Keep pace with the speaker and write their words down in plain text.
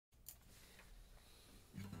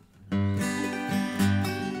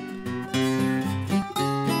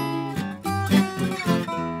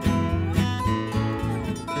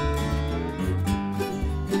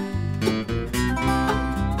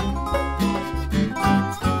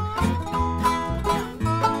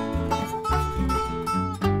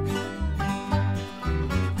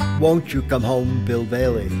Won't you come home, Bill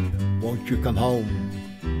Bailey? Won't you come home?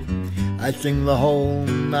 I sing the whole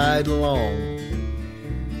night long.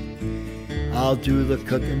 I'll do the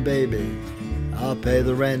cooking, baby. I'll pay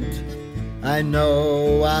the rent. I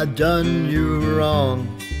know I done you wrong.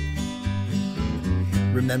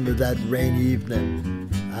 Remember that rainy evening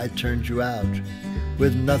I turned you out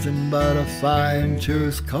with nothing but a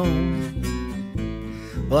fine-tooth comb?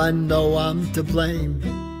 Well, I know I'm to blame.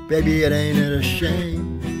 Baby, it ain't a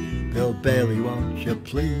shame. Bill Bailey, won't you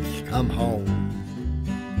please come home?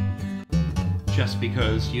 Just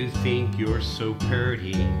because you think you're so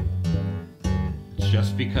pretty,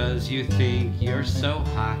 just because you think you're so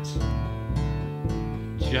hot,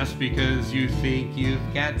 just because you think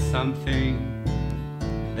you've got something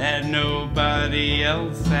that nobody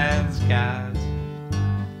else has got,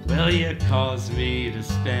 will you cause me to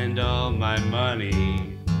spend all my money?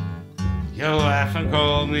 You'll laugh and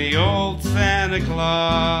call me old Santa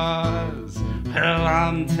Claus. Well,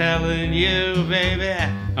 I'm telling you, baby,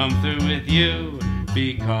 I'm through with you,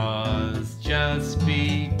 because, just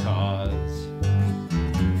because.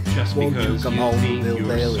 Just Won't because you come you home, think Bill you're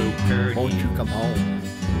Bailey? so pretty. Won't you come home?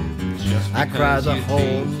 Just I cry because the you whole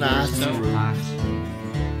think night you're so through. hot.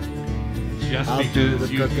 Just I'll because do the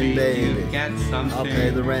you cooking, think baby. you've got something I'll pay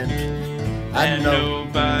the rent. I that know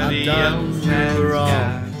nobody I've done else you has wrong.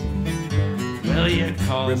 got. Will you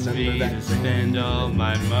cause Remember me that to spend all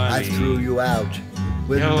my money? I threw you out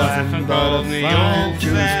with You'll laugh nothing and but call a me old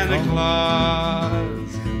fine-tooth Santa comb.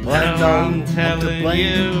 Claus. Well, I Well, know I'm to telling blame.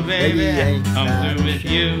 you, baby, ain't I'm that through a with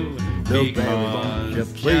shame? you, Bill Bailey, won't you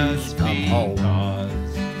because, please just come home?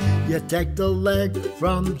 because. You take the leg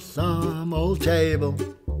from some old table,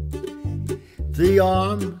 the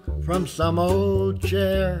arm from some old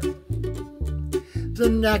chair, the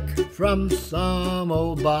neck from some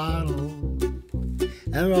old bottle,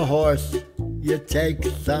 and a horse, you take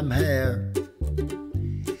some hair,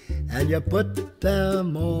 and you put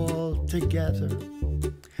them all together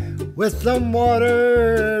with some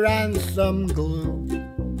water and some glue.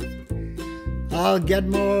 I'll get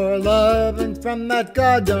more loving from that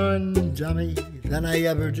goddamn dummy than I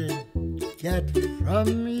ever did get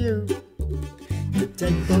from you. You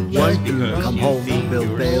take the leg, Just because come you home, think Bill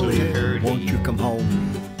you're Bailey. so dirty. Won't you come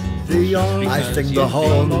home? The arm, I Because sing you the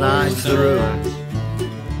whole think night you're so through. hot.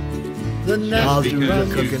 The neck, I'll do the because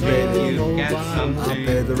you cooking, think baby. you've got I'll something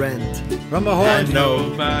pay the rent from a horse. that I know I've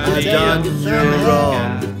nobody done else you has wrong.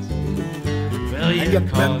 got. Will And you you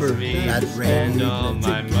remember cause me that to rainy spend all evening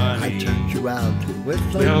my I money? turned you out with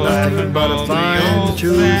You'll laugh nothing and but call a me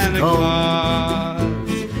fine-tooth old Santa comb. Claus.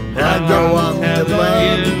 I know I'm to telling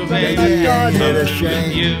blame, you, baby, baby, ain't it I'm a with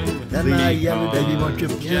shame? you, Then I yelled, baby, won't you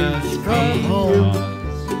because, please just come home? because.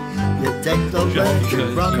 You take the leg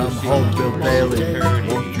because from you come think home, Bill you're Bailey. so dirty.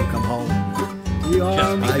 Won't you come home? The Just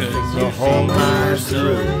arm, I because sing you the whole think night you're so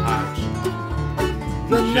through. hot.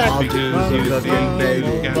 The Just neck because from you the think baby,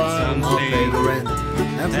 you've got I'll pay something the rent.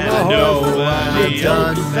 And that from a horse, nobody you done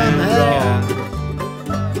else some has wrong.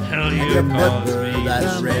 got. Hell, And you you caused remember me to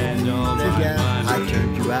that spend rain all my again, I money.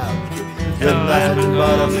 turned you out. Hell, With nothing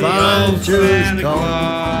but a old fine-tooth Santa comb.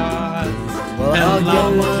 Claus. Well, Hell, I'll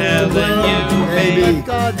I'm go on telling you, baby, baby,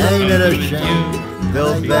 ain't it a I'm with shame? you,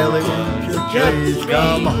 Bill Bailey, won't you please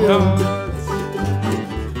come home?